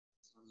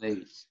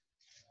please.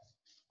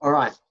 All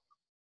right.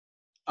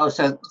 Oh,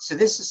 so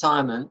this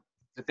assignment,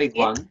 the big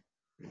one,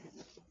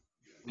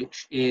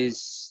 which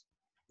is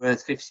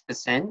worth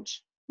 50%.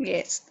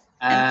 Yes.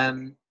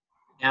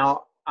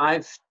 Now,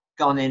 I've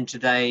gone in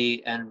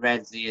today and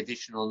read the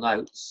additional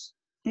notes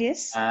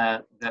Yes.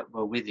 that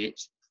were with it,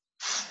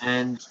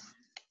 and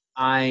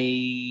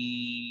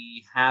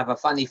I have a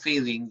funny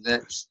feeling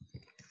that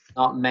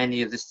not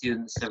many of the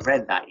students have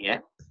read that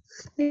yet.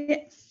 Yeah.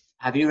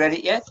 Have you read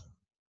it yet?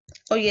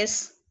 Oh,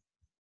 yes.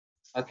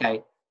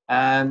 Okay.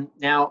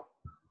 Now,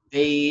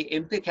 the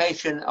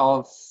implication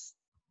of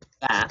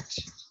that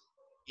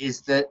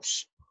is that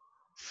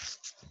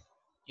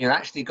you're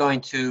actually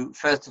going to,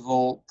 first of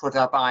all, put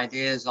up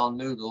ideas on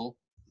Moodle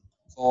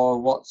for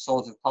what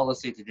sort of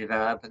policy to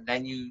develop, and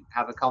then you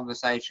have a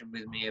conversation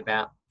with me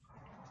about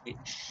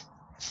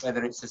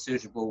whether it's a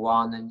suitable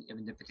one and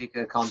in the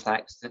particular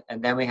context,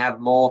 and then we have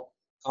more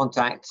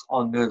contacts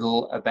on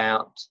Moodle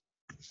about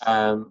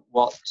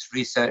what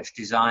research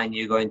design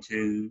you're going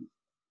to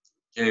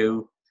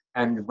do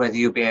and whether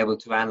you'll be able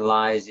to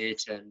analyze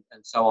it and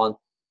so on.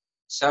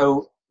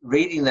 So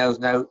reading those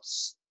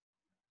notes,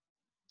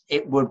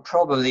 it would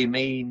probably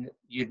mean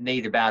you'd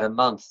need about a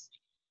month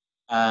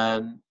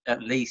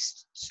at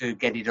least to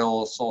get it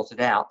all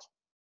sorted out.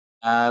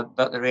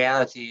 But the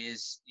reality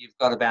is you've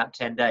got about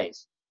 10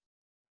 days.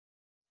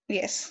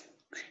 Yes.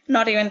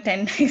 Not even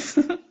 10 days.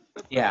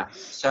 Yeah,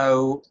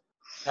 so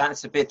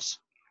that's a bit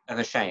of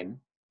a shame.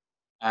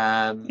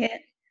 Yeah.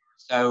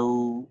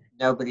 So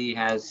nobody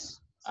has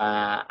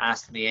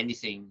asked me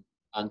anything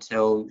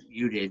until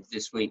you did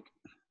this week.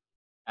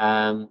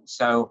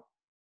 So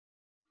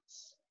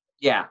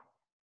yeah,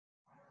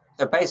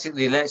 so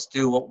basically let's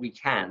do what we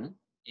can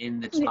in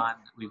the time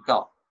that we've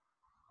got.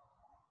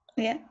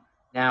 Yeah.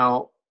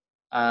 Now,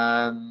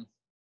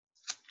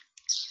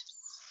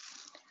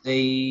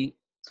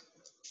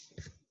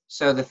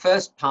 so the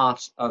first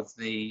part of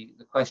the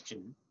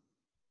question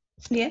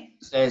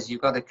says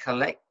you've got to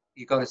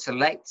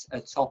select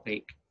a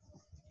topic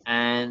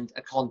and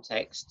a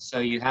context. So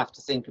you have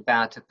to think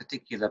about a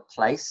particular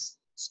place,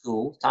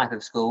 school, type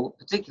of school,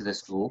 particular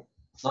school,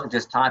 not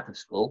just type of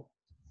school,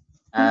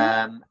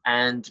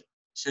 and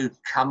to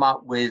come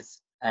up with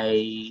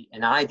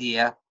an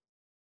idea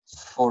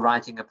for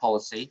writing a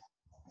policy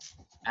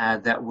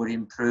that would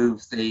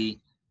improve the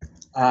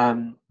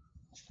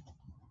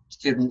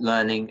student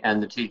learning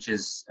and the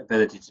teacher's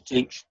ability to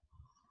teach.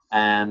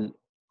 And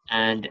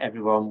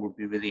everyone would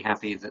be really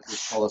happy that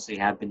this policy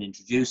had been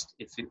introduced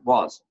if it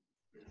was.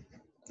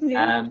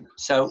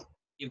 So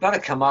you've got to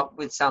come up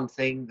with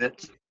something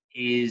that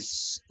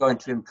is going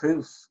to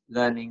improve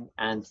learning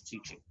and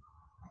teaching.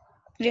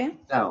 Yeah.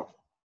 So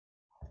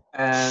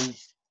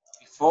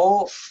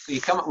before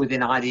you come up with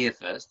an idea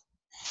first,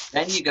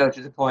 then you go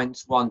to the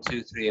points 1,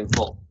 2, 3, and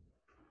 4.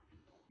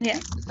 Yeah.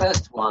 The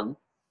first one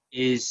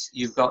is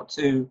you've got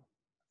to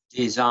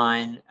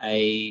design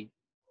a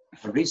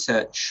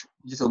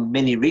little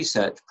mini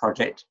research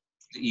project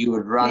that you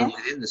would run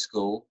within the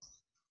school.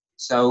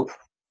 So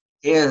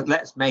here,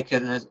 let's make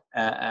an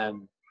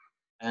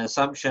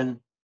assumption,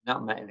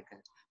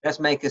 let's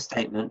make a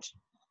statement.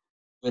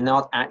 We're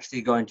not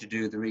actually going to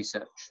do the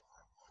research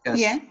because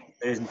there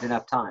isn't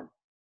enough time.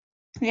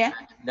 Yeah.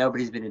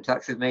 Nobody's been in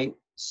touch with me,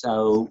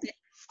 so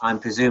I'm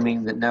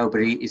presuming that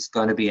nobody is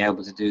going to be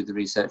able to do the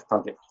research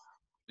project,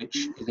 which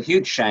is a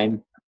huge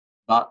shame,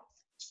 but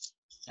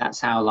that's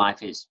how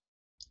life is.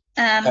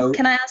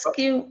 Can I ask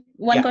you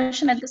one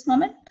question at this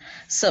moment?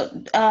 So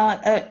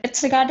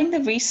it's regarding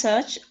the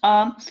research.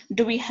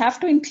 Do we have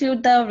to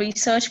include the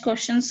research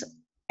questions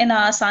in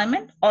our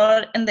assignment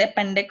or in the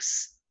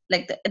appendix,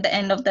 like at the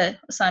end of the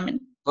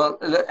assignment? Well,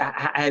 look,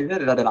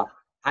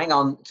 hang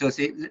on,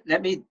 Tulsi.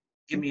 Let me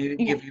give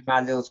you my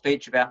little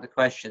speech about the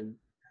question,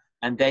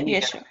 and then you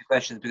get the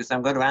questions because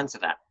I'm going to answer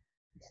that.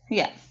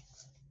 Yeah.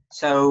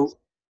 So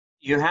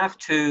you have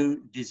to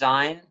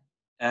design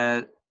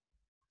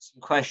some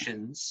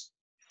questions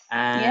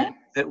and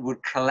that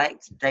would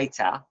collect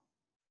data,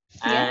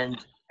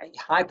 and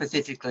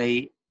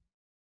hypothetically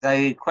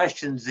the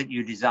questions that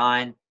you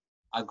design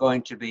are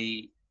going to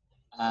be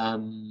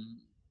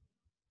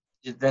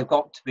they've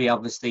got to be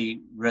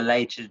obviously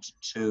related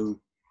to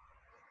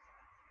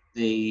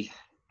the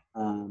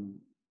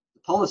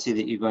policy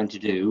that you're going to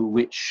do,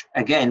 which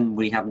again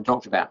we haven't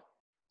talked about.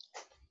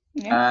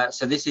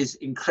 So this is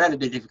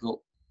incredibly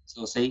difficult.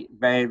 So see,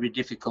 very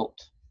difficult.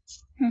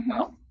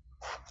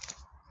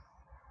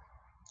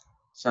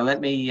 So let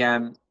me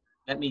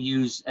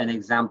use an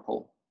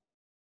example,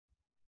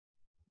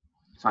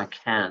 if I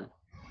can.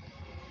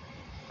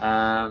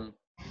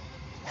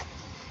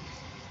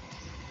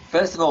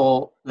 First of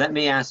all, let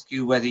me ask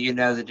you whether you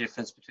know the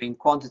difference between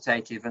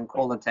quantitative and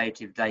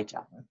qualitative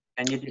data.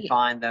 Can you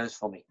define those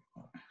for me?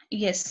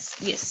 Yes.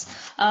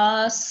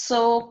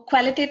 So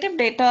qualitative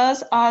data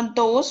are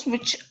those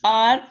which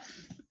are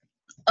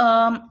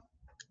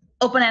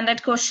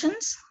open-ended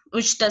questions,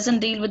 which doesn't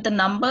deal with the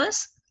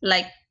numbers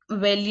like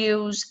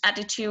values,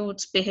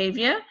 attitudes,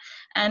 behavior,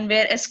 and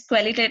whereas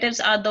qualitatives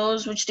are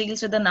those which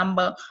deals with the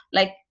number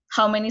like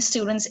how many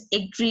students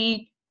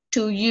agree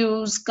to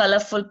use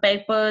colorful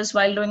papers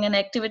while doing an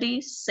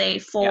activity, say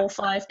 4,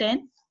 5,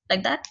 10,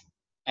 like that?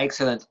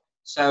 Excellent.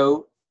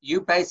 So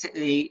you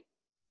basically,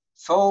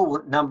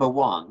 for number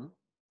one,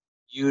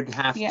 you'd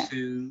have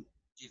to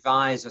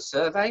devise a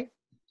survey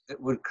that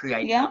would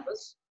create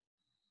numbers,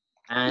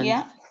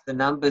 and the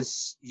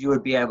numbers you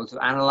would be able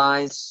to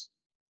analyze,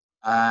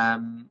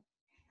 and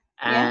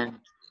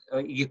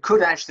you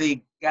could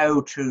actually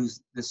go to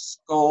the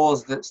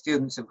scores that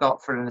students have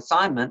got for an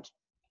assignment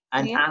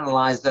and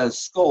analyze those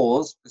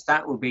scores, because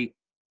that would be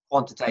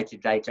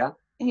quantitative data.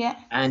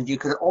 And you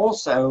could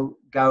also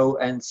go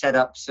and set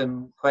up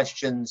some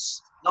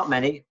questions, not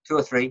many, 2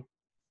 or 3,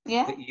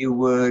 that you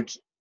would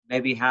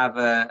maybe have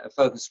a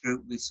focus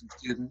group with some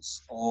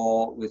students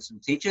or with some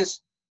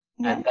teachers,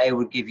 and they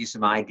would give you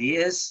some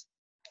ideas,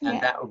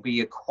 and that would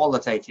be a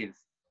qualitative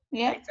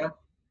data.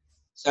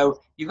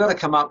 So you've got to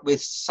come up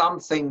with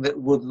something that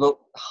would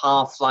look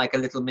half like a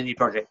little mini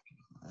project.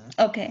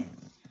 Okay.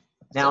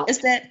 Now, is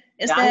there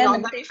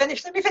let me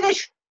finish.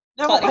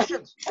 No more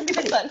questions. Let me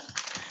finish.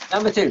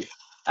 Number 2.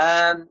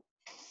 I've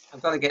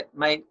got to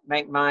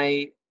make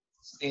my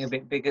thing a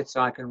bit bigger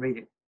so I can read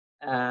it.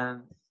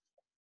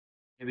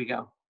 Here we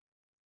go.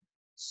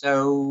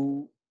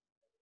 So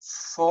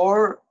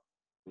for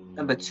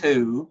number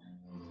 2,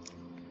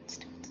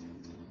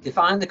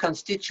 define the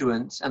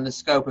constituents and the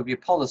scope of your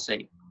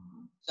policy.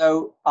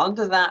 So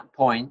under that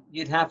point,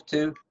 you'd have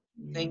to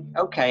think,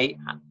 okay,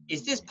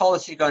 is this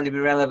policy going to be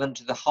relevant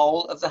to the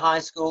whole of the high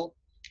school?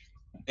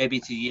 Maybe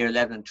to year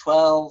 11 and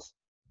 12,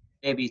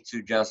 maybe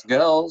to just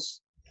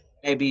girls,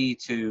 maybe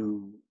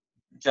to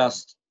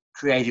just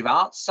creative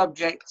arts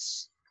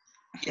subjects.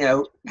 You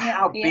know,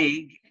 how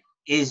big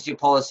is your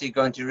policy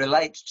going to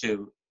relate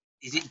to?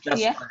 Is it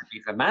just going to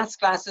be for maths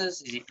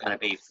classes? Is it going to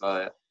be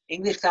for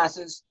English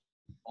classes,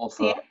 or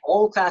for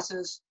all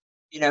classes?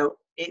 You know,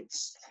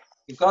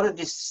 you've got to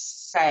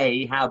just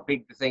say how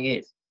big the thing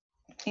is.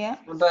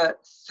 Number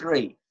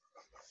 3,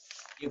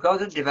 you've got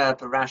to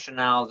develop a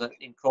rationale that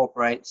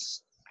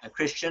incorporates a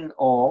Christian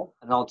or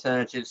an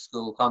alternative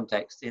school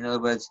context. In other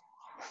words,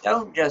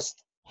 don't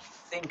just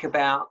think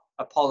about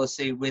a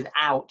policy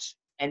without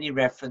any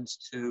reference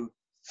to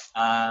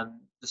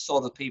the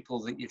sort of people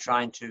that you're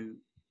trying to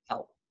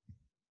help.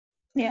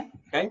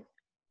 Okay?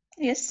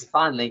 Yes. And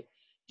finally,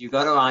 you've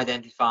got to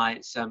identify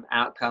some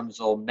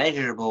outcomes or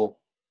measurable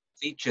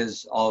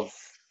features of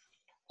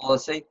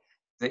policy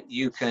that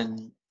you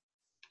can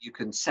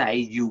say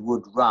you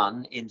would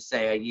run in,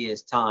 say, a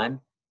year's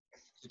time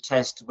to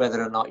test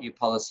whether or not your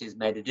policy has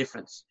made a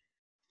difference.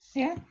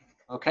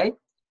 Okay.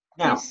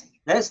 Now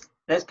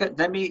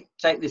let me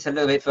take this a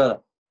little bit further.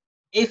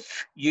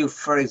 If,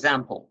 for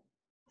example,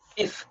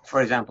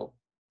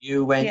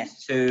 you went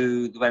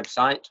to the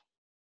website,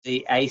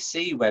 the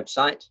AC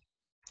website,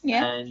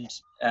 and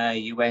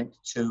you went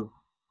to,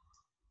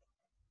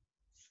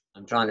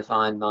 I'm trying to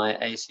find my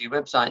AC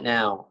website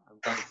now. I'm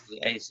going to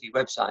the AC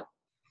website.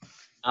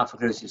 Alpha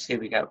Crucis, here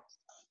we go.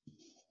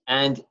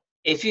 And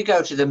if you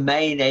go to the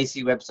main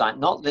AC website,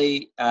 not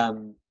the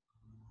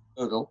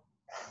Google,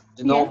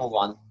 the normal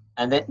one,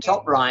 and then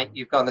top right,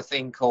 you've got a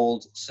thing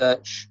called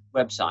search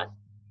website.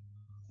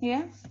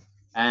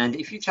 And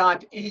if you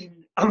type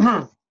in,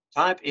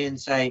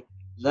 say,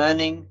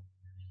 learning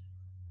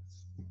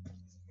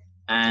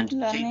and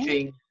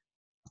teaching.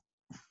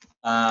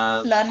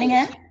 Learning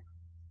and?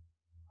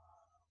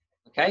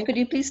 Okay. Could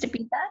you please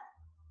repeat that?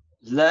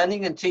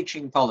 Learning and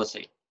teaching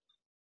policy.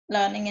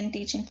 Learning and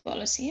teaching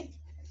policy.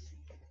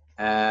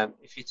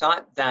 If you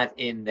type that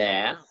in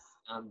there,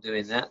 I'm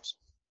doing that.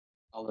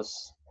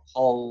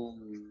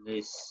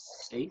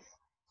 Policy,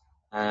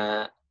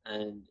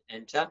 and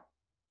enter.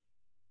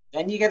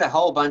 Then you get a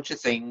whole bunch of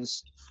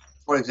things.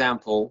 For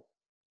example,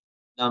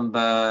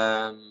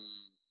 the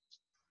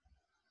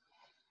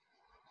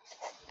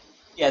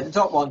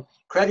top one,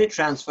 credit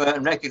transfer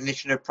and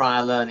recognition of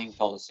prior learning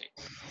policy.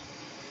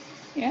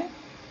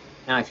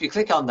 Now, if you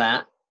click on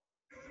that,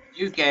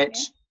 you get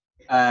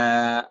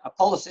a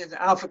policy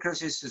that Alpha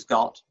Crucis has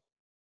got,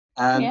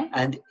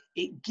 and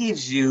it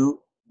gives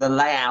you the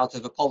layout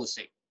of a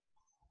policy.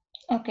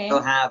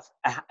 It'll have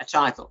a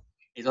title.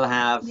 It'll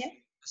have a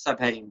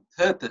subheading,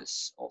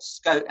 purpose or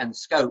scope,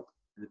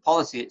 the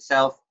policy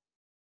itself,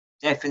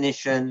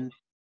 definition,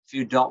 a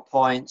few dot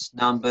points,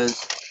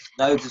 numbers,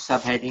 loads of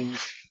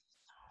subheadings,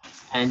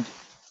 and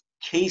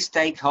key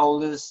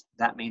stakeholders.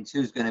 That means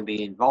who's going to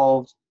be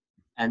involved,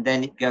 and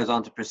then it goes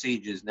on to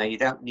procedures. Now, you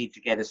don't need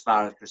to get as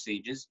far as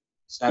procedures.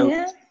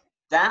 So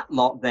that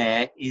lot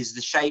there is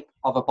the shape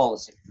of a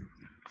policy.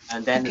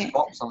 And then there's a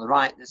box on the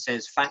right that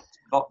says fact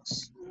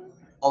box,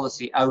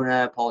 policy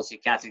owner, policy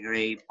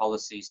category,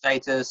 policy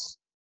status,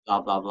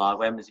 blah, blah, blah.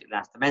 When was it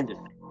last amended?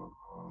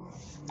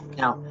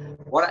 Now,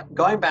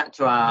 going back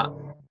to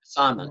our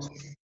assignment,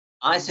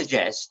 I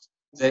suggest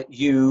that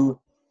you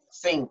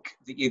think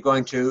that you're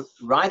going to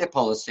write a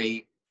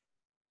policy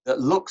that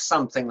looks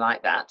something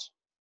like that,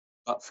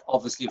 but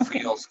obviously for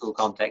your school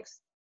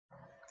context.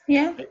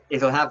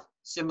 It'll have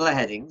similar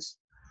headings,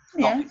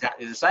 not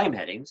exactly the same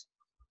headings.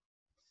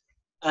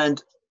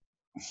 And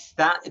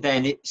that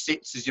then it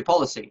sits as your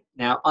policy.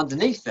 Now,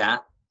 underneath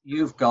that,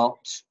 you've got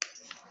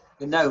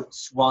the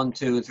notes 1,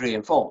 2, 3,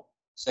 and 4.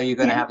 So you're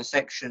going to have a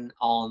section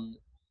on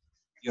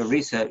your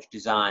research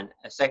design,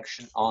 a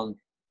section on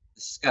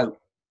the scope,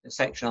 a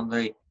section on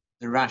the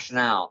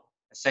rationale,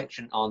 a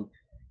section on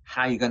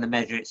how you're going to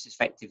measure its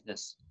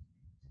effectiveness.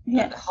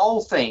 Yeah. And the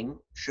whole thing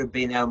should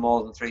be no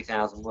more than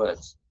 3,000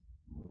 words.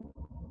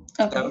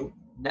 Okay.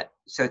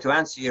 So to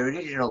answer your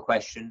original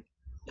question,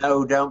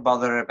 no, don't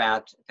bother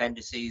about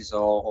appendices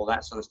or all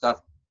that sort of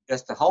stuff.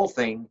 Just the whole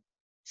thing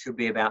should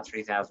be about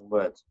 3,000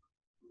 words.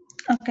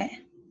 Okay.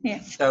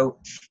 Yeah. So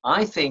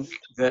I think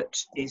that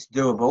it's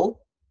doable.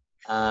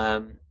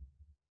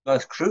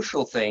 Most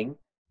crucial thing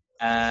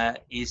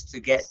is to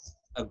get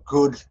a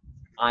good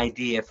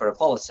idea for a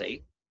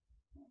policy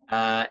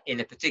in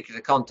a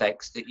particular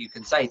context that you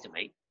can say to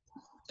me.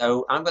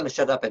 So I'm going to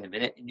shut up in a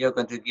minute and you're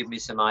going to give me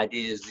some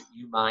ideas that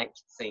you might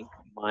think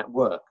might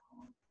work.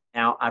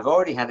 Now, I've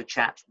already had a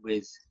chat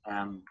with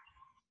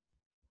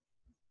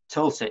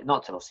Tulsi,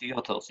 not Tulsi,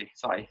 you're Tulsi,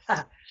 sorry.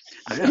 I've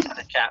just had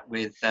a chat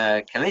with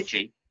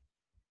Kalichi,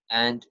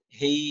 and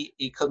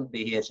he couldn't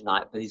be here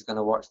tonight, but he's going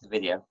to watch the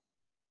video.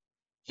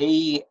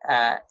 He's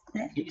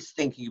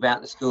thinking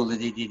about the school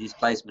that he did his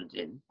placement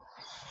in,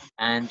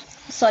 and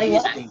he's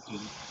thinking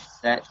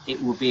that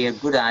it would be a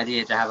good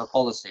idea to have a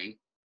policy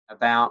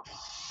about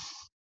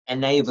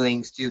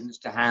enabling students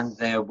to hand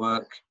their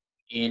work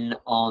in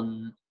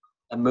on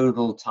a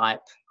Moodle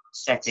type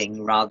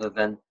setting rather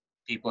than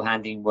people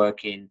handing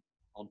work in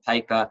on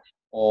paper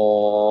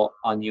or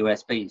on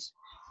USBs.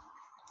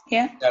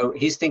 Yeah. So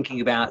he's thinking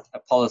about a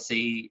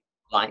policy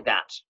like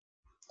that.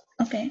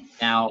 Okay.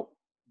 Now,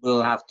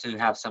 we'll have to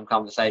have some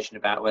conversation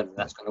about whether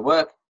that's going to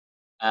work,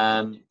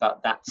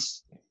 but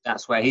that's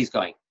where he's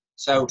going.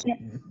 So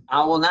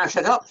I will now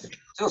shut up.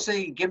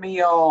 Tulsi, give me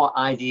your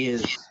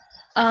ideas.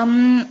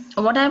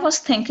 What I was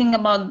thinking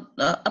about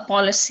a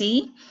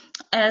policy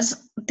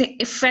as the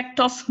effect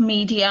of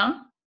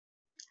media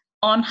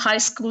on high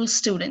school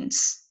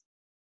students,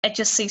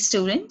 HSC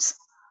students.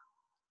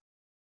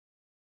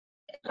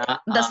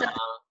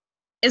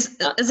 Is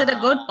it a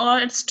good or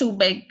it's too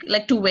big,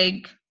 like too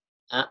vague?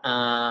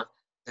 The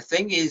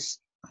thing is,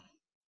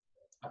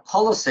 a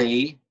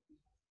policy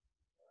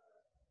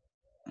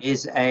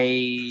is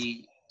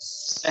a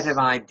set of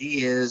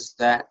ideas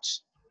that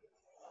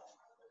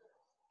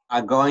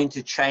are going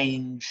to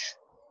change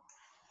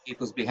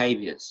people's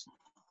behaviors.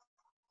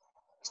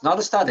 It's not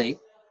a study.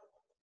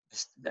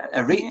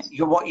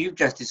 What you've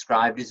just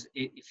described is,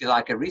 if you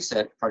like, a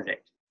research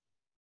project.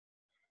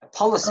 A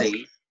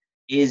policy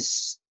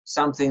is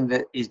something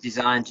that is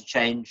designed to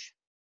change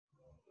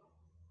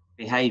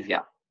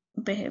behavior.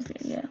 Behavior,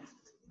 yeah.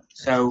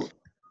 So,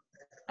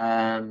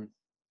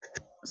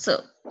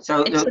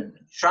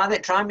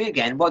 try me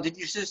again. What did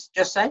you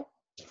just say?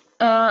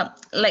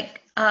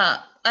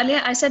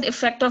 Earlier I said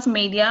effect of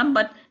media,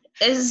 but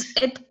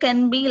it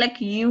can be like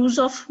use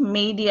of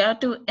media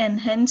to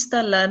enhance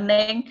the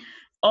learning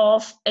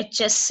of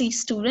HSC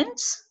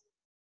students?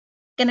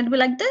 Can it be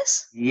like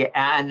this? Yeah,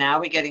 and now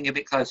we're getting a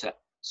bit closer.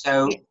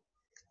 So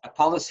a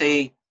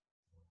policy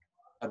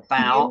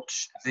about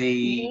the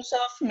use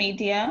of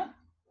media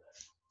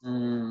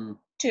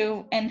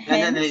to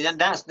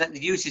enhance. No,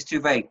 the use is too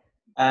vague.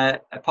 A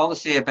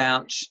policy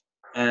about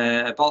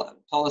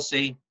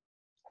policy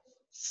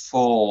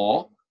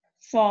for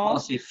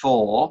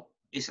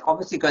is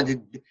obviously going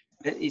to,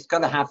 it's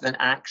going to have an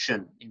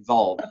action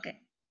involved. Okay.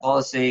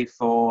 Policy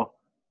for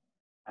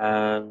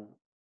now,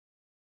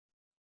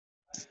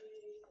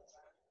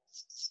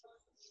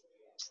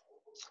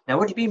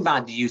 what do you mean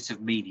by the use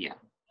of media?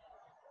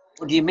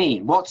 What do you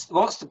mean? What's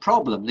the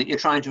problem that you're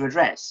trying to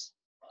address,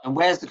 and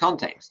where's the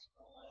context?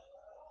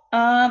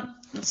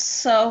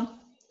 So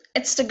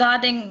it's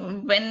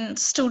regarding when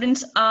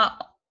students are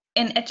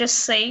in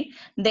HSC,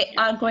 they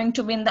are going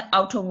to be in the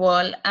outer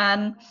world,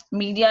 and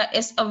media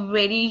is a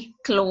very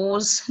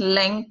close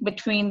link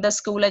between the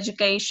school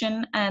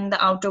education and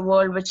the outer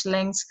world, which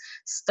links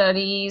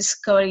studies,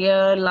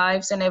 career,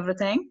 lives, and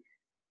everything.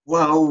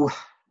 Well,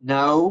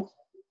 no,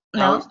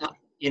 it's not.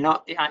 You're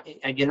not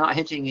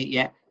hitting it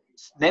yet.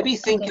 Maybe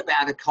think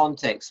about a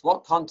context.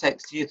 What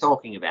context are you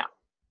talking about?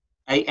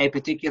 A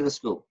particular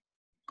school.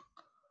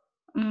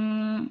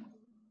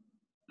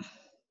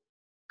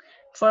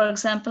 For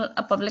example,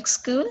 a public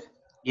school.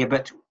 Yeah,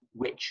 but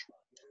which?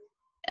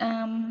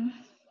 Have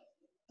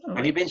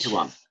you been to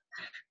one?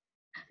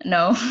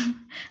 No,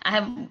 I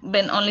have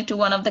been only to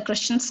one of the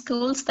Christian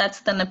schools. That's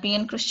the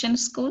Nepean Christian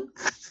School.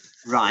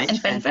 Right,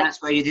 and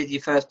that's where you did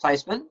your first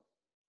placement?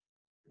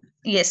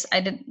 Yes, I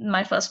did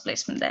my first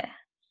placement there.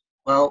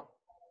 Well,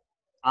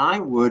 I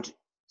would,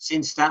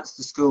 since that's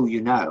the school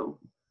you know,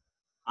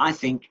 I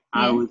think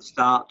I would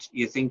start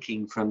your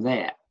thinking from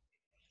there.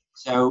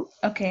 So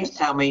just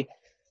tell me,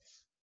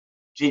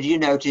 did you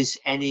notice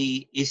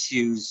any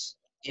issues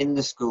in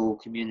the school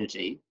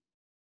community,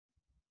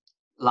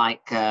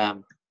 like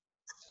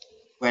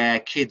where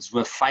kids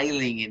were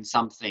failing in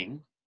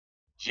something,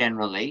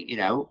 generally,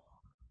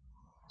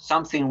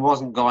 something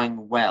wasn't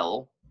going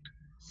well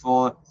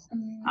For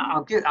Mm,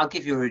 I'll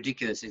give you a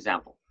ridiculous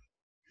example.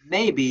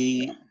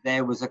 Maybe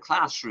there was a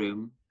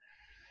classroom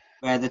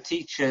where the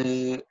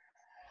teacher's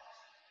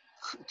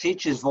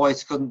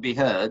voice couldn't be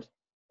heard yeah,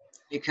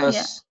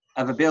 because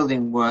of a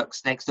building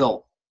works next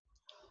door.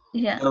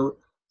 yeah, So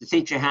the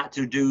teacher had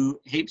to do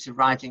heaps of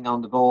writing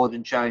on the board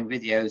and showing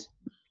videos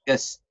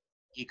because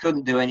he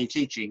couldn't do any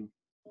teaching.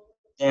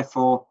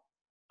 Therefore,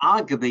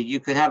 arguably, you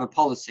could have a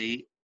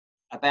policy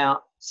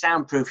about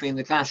soundproofing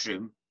the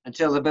classroom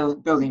until the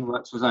building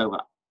works was over.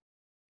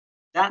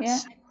 yeah.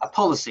 That's a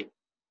policy.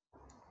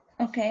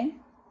 Okay.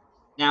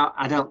 Now,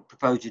 I don't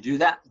propose to do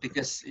that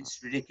because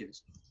it's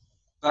ridiculous.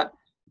 But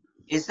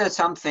is there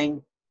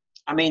something,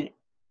 I mean,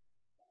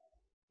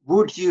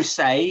 would you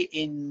say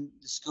in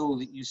the school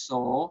that you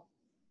saw,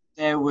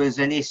 there was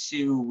an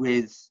issue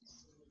with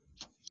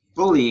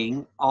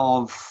bullying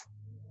of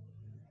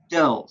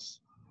girls,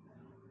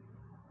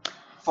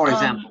 for Um,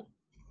 example?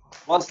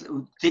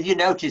 Did you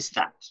notice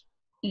that?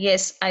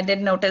 yes, I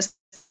did notice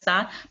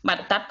that,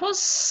 but that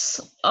was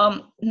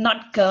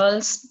not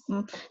girls.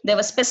 There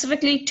were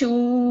specifically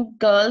two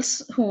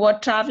girls who were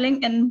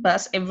traveling in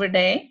bus every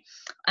day,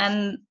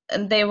 and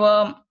they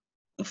were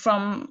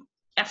from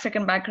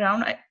African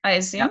background, I Yeah.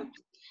 assume,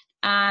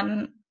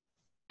 and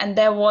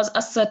there was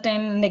a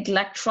certain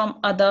neglect from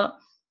other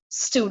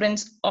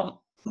students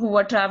who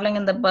were traveling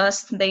in the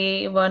bus.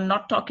 They were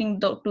not talking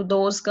to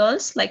those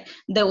girls, like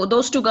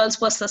those two girls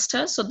were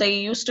sisters, so they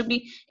used to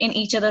be in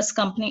each other's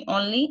company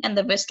only, and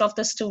the rest of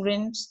the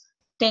students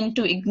tend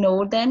to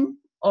ignore them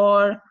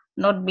or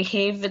not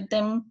behave with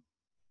them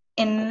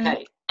in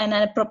Okay. an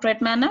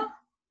appropriate manner.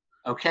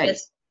 Okay.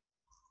 Yes.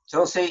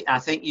 Tulsi, I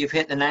think you've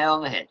hit the nail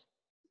on the head.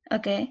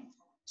 Okay.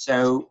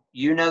 So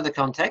you know the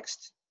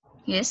context.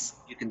 Yes.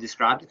 You can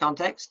describe the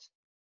context,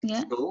 Yeah.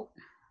 school,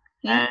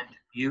 Yeah. and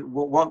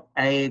what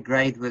A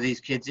grade were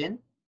these kids in?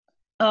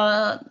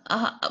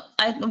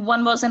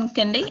 One was in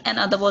kindy and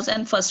other was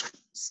in first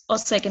or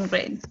second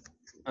grade.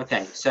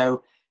 Okay,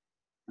 so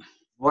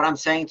what I'm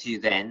saying to you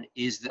then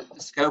is that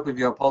the scope of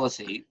your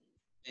policy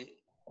Yeah.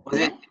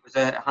 it was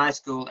a high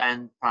school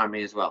and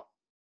primary as well.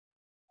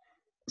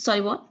 Sorry,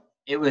 what?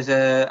 It was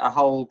a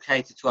whole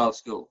K to 12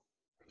 school.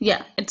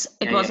 Yeah, it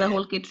Yeah, was yeah, a yeah.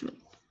 whole kid.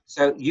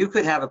 So you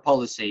could have a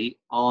policy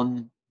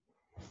on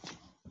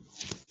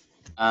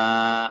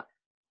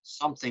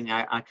something,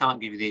 I can't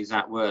give you the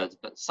exact words,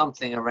 but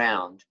something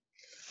around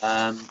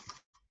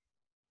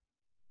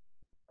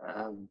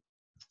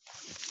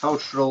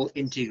cultural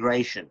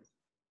integration.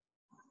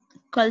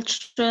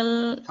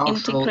 Cultural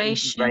Cultural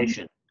integration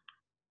integration.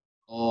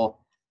 Or,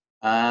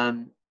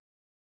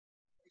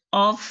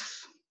 of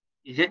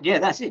yeah,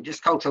 that's it,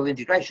 just cultural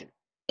integration.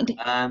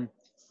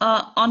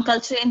 on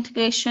cultural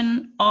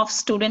integration of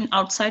student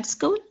outside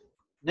school.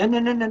 No.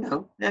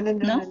 No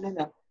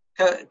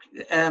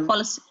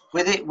policy.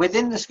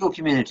 Within the school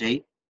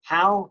community,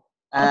 how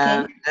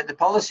Okay. the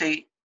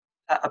policy,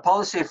 a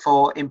policy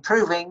for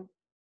improving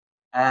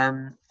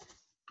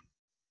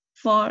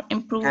For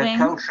improving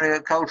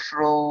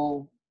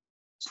cultural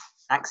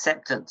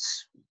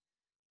acceptance.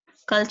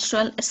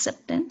 cultural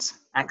acceptance.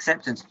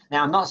 Acceptance.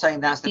 Now, I'm not saying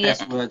that's the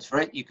best Yeah. words for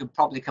it. You could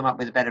probably come up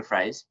with a better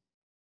phrase,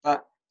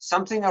 but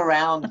something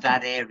around Okay.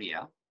 that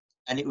area,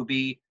 and it would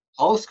be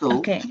whole school,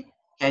 Okay.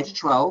 K to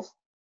 12,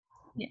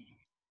 Yeah.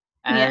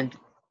 and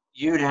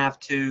you'd have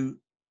to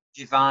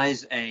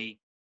devise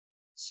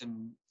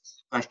some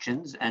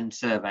questions and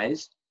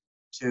surveys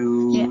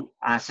to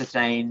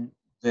ascertain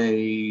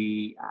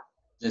the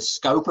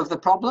scope of the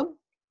problem.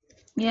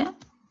 Yeah.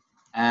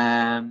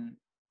 I'm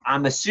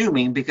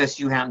assuming because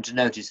you happen to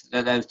notice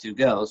that those two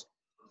girls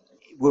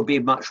would be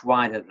much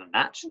wider than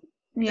that.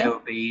 Yeah. There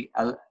would be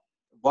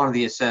one of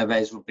the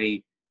surveys would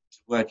be to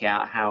work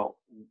out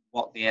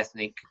what the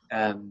ethnic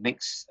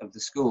mix of the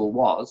school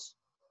was.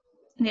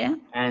 Yeah.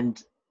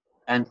 And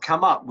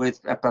come up with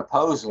a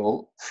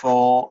proposal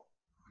for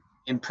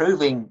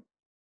improving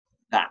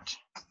that.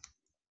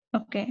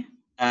 Okay.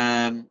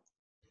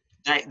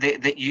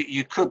 That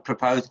you could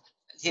propose.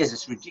 Here's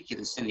this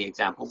ridiculous, silly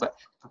example, but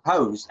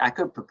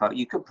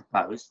you could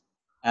propose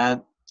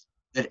that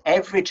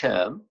every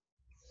term,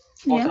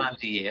 4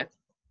 times a year,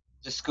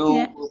 the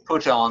school will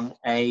put on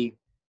a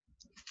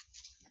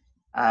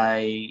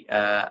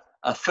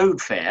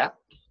food fair,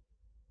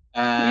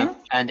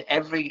 and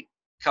every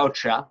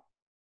culture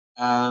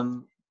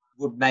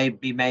would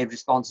be made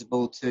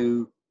responsible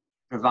to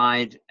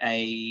provide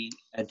a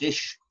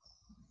dish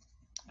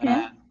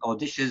or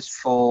dishes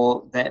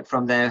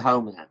from their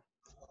homeland.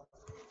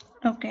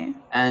 Okay.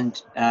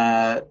 And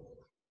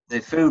the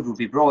food would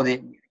be brought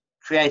in,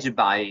 created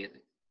by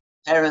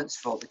parents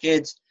for the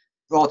kids,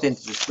 brought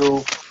into the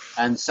school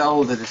and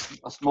sold at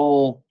a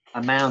small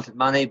amount of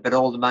money, but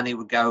all the money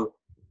would go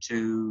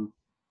to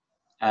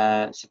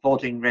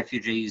supporting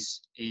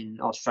refugees in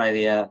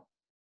Australia,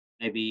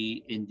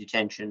 maybe in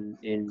detention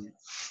in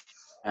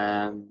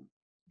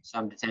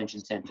some detention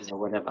centres or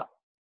whatever.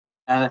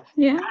 That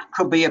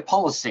could be a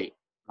policy,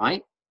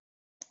 right?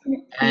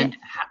 And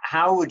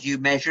how would you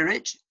measure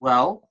it?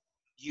 Well,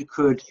 you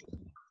could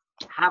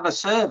have a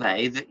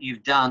survey that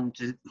you've done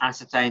to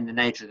ascertain the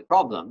nature of the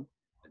problem,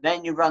 but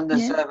then you run the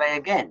survey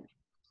again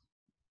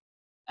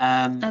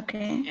in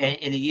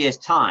a year's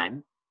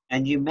time,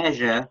 and you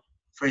measure,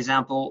 for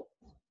example,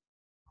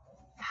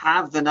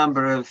 have the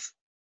number of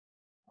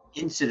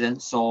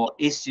incidents or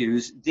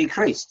issues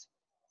decreased.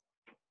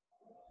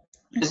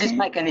 Does this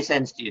make any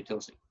sense to you,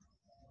 Tulsi?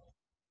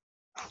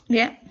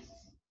 Yeah.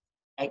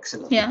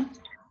 Excellent. Yeah.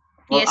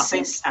 Well,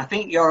 Yes, I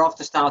think you're off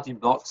the starting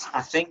blocks.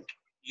 I think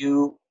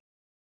you,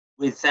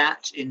 with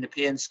that in the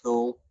PN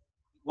school,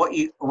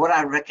 what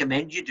I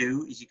recommend you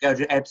do is you go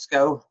to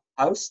EBSCO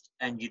Host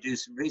and you do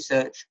some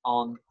research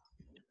on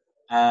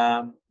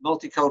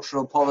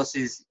multicultural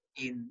policies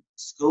in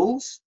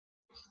schools.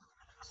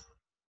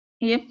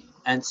 Yep.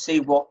 And see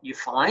what you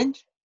find.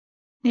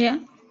 Yeah.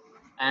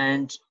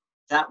 And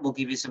that will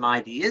give you some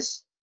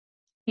ideas.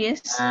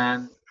 Yes.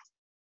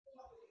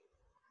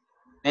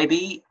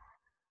 Maybe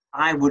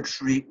I would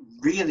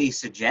really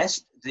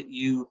suggest that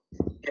you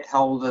get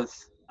hold of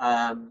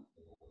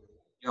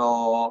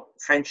your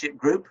friendship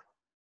group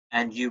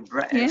and you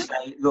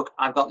say, look,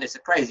 I've got this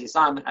crazy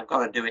assignment. I've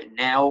got to do it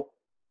now.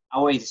 I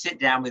want you to sit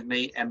down with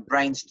me and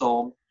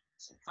brainstorm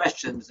some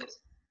questions.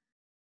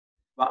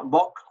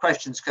 What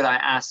questions could I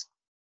ask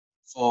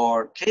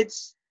for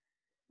kids?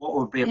 What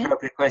would be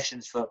appropriate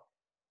questions for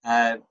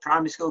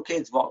primary school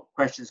kids? What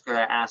questions could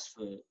I ask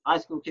for high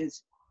school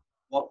kids?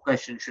 What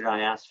questions should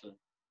I ask for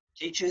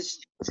teachers?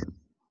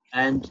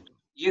 And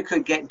you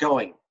could get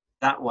going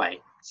that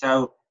way.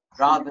 So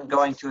rather than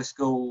going to a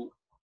school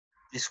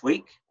this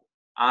week,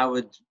 I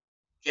would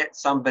get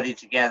somebody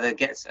together,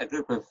 get a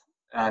group of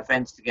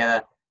friends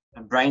together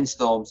and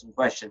brainstorm some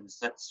questions.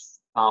 That's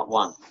part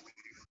one.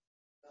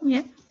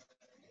 Yeah.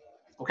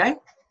 Okay?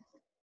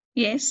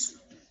 Yes.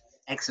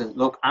 Excellent.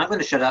 Look, I'm going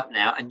to shut up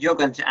now and you're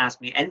going to ask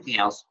me anything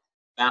else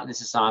about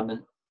this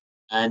assignment,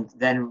 and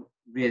then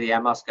really I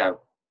must go.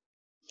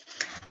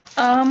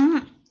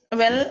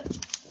 Well,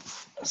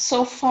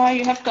 so far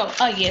you have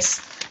covered.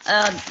 Yes.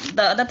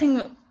 The other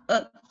thing,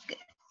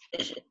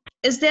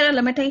 is there a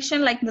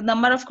limitation, like the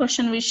number of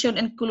questions we should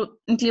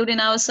include in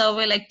our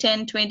survey, like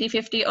 10, 20,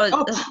 50, or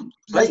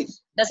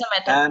please. Doesn't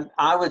matter?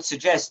 I would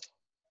suggest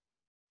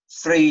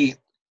 3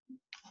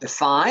 to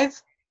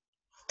 5.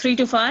 3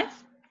 to 5?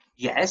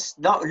 Yes.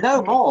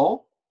 No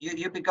more.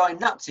 You'll be going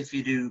nuts if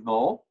you do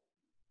more.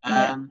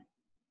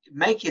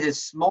 Make it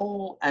as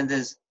small and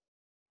as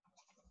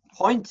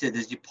pointed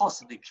as you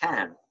possibly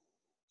can.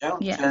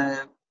 Don't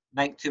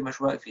make too much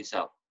work for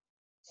yourself.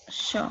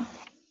 Sure.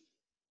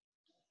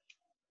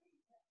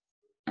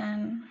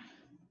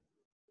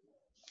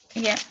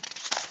 Yeah.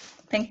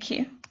 Thank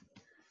you.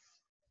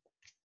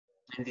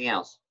 Anything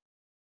else?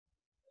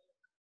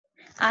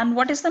 And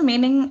what is the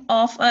meaning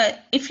of,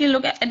 if you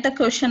look at the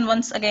question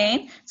once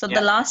again, so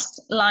the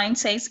last line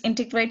says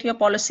integrate your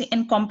policy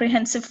in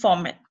comprehensive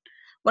format.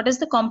 What does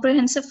the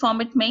comprehensive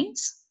format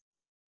means?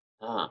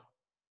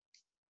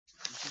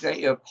 Integrate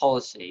your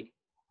policy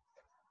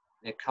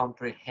in a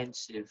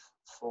comprehensive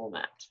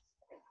format.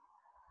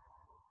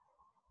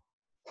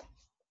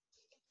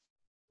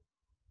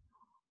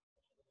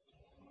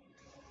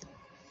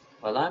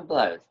 Well, I'm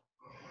blowed.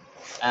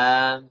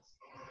 I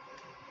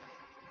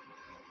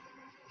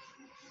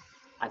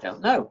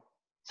don't know.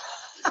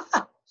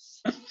 I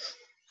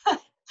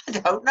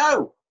don't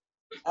know.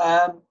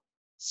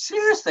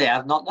 Seriously,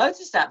 I've not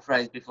noticed that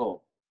phrase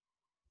before.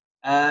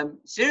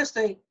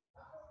 Seriously,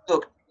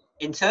 look,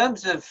 in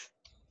terms of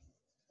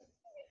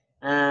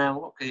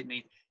what could it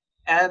mean?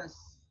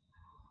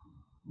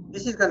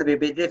 This is going to be a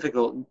bit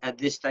difficult at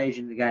this stage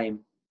in the game.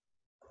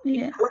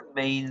 It could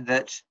mean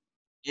that,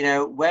 you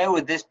know, where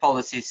would this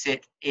policy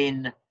sit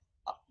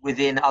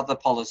within other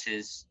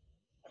policies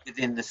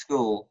within the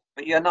school?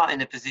 But you're not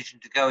in a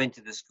position to go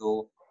into the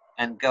school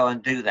and go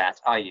and do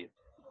that, are you?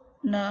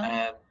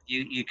 No.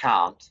 You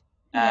can't.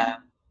 There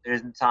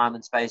isn't time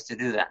and space to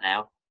do that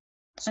now.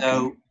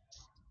 So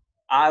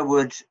I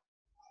would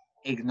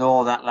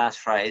ignore that last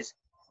phrase.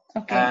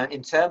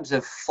 In terms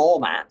of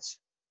format,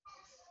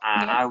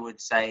 I would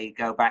say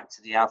go back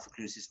to the Alpha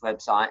Crucis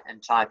website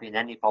and type in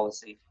any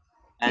policy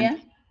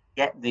and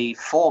get the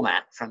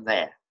format from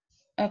there.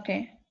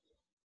 Okay.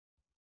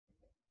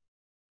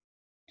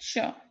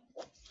 Sure.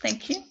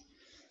 Thank you.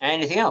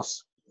 Anything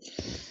else?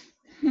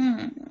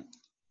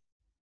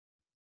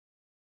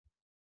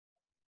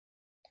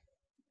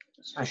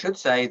 I should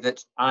say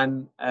that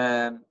I'm,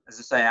 as I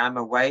say, I'm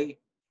away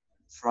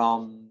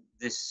from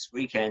this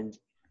weekend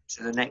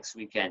to the next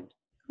weekend.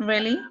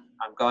 Really?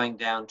 I'm going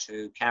down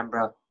to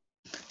Canberra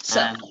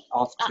and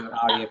off to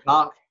Aria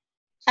Park.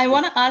 I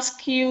want to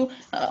ask you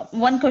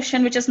one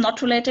question which is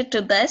not related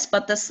to this,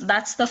 but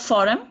that's the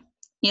forum.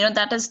 You know,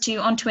 that is due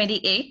on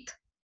 28th.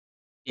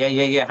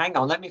 Yeah. Hang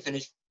on, let me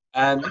finish.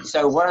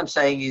 So what I'm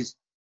saying is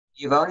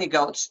you've only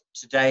got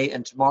today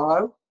and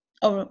tomorrow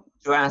to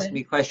ask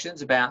me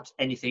questions about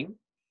anything.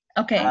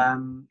 Okay.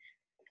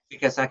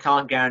 Because I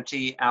can't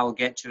guarantee I'll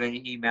get to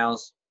any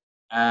emails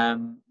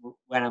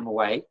when I'm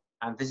away.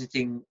 I'm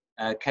visiting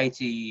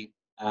Katie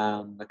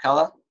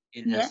McCullough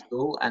in her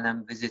school, and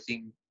I'm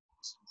visiting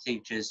some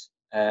teachers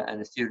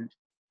and a student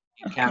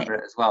in Okay.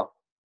 Canberra as well.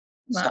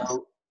 Wow.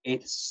 So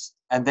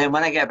and then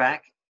when I get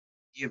back,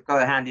 you've got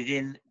to hand it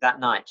in that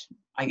night.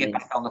 I get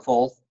back on the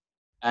 4th,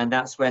 and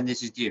that's when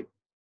this is due.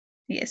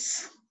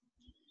 Yes.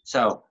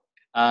 So,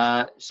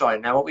 sorry,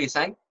 now what were you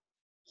saying?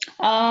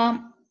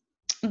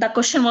 The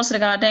question was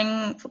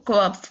regarding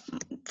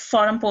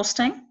forum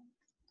posting.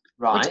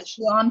 Right. Which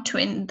is on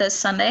this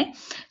Sunday.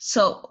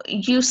 So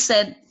you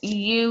said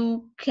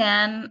you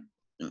can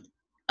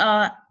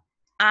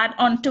add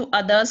on to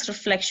others'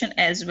 reflection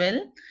as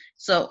well.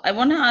 So I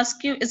want to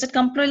ask you, is it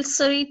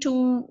compulsory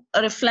to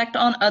reflect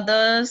on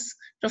others'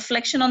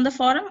 reflection on the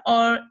forum,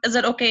 or is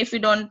it okay if we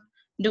don't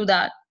do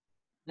that?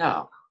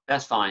 No,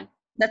 that's fine.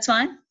 That's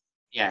fine?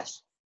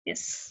 Yes.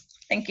 Yes.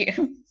 Thank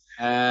you.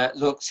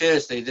 Look,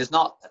 seriously, there's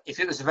not,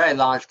 if it was a very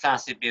large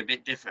class, it'd be a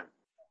bit different.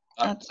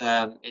 But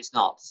it's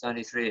not. It's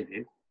only 3 of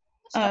you.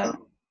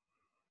 So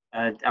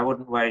I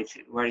wouldn't worry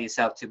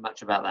yourself too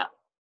much about that.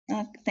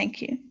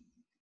 Thank you.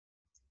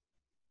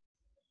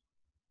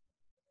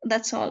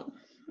 That's all.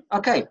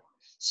 Okay.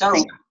 So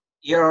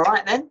you're all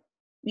right then?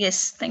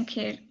 Yes, thank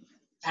you.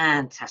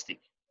 Fantastic.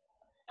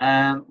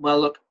 Well,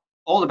 look,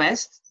 all the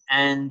best.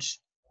 And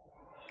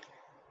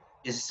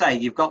as I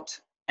say,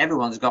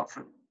 everyone's got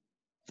from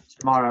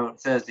tomorrow,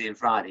 Thursday and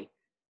Friday.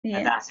 Yeah.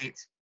 And that's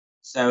it.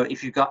 So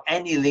if you've got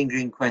any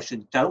lingering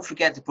questions, don't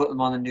forget to put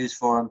them on the news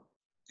forum,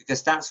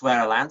 because that's where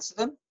I'll answer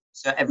them,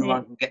 so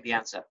everyone can get the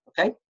answer.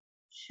 Okay?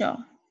 Sure.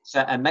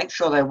 So, and make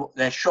sure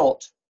they're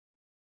short.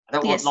 I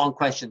don't want long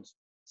questions.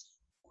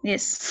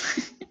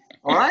 Yes.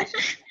 All right?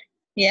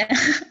 Yeah.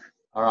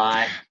 All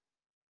right.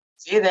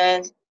 See you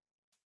then.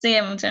 See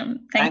you,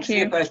 Tim. Thanks for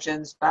your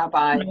questions.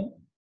 Bye-bye.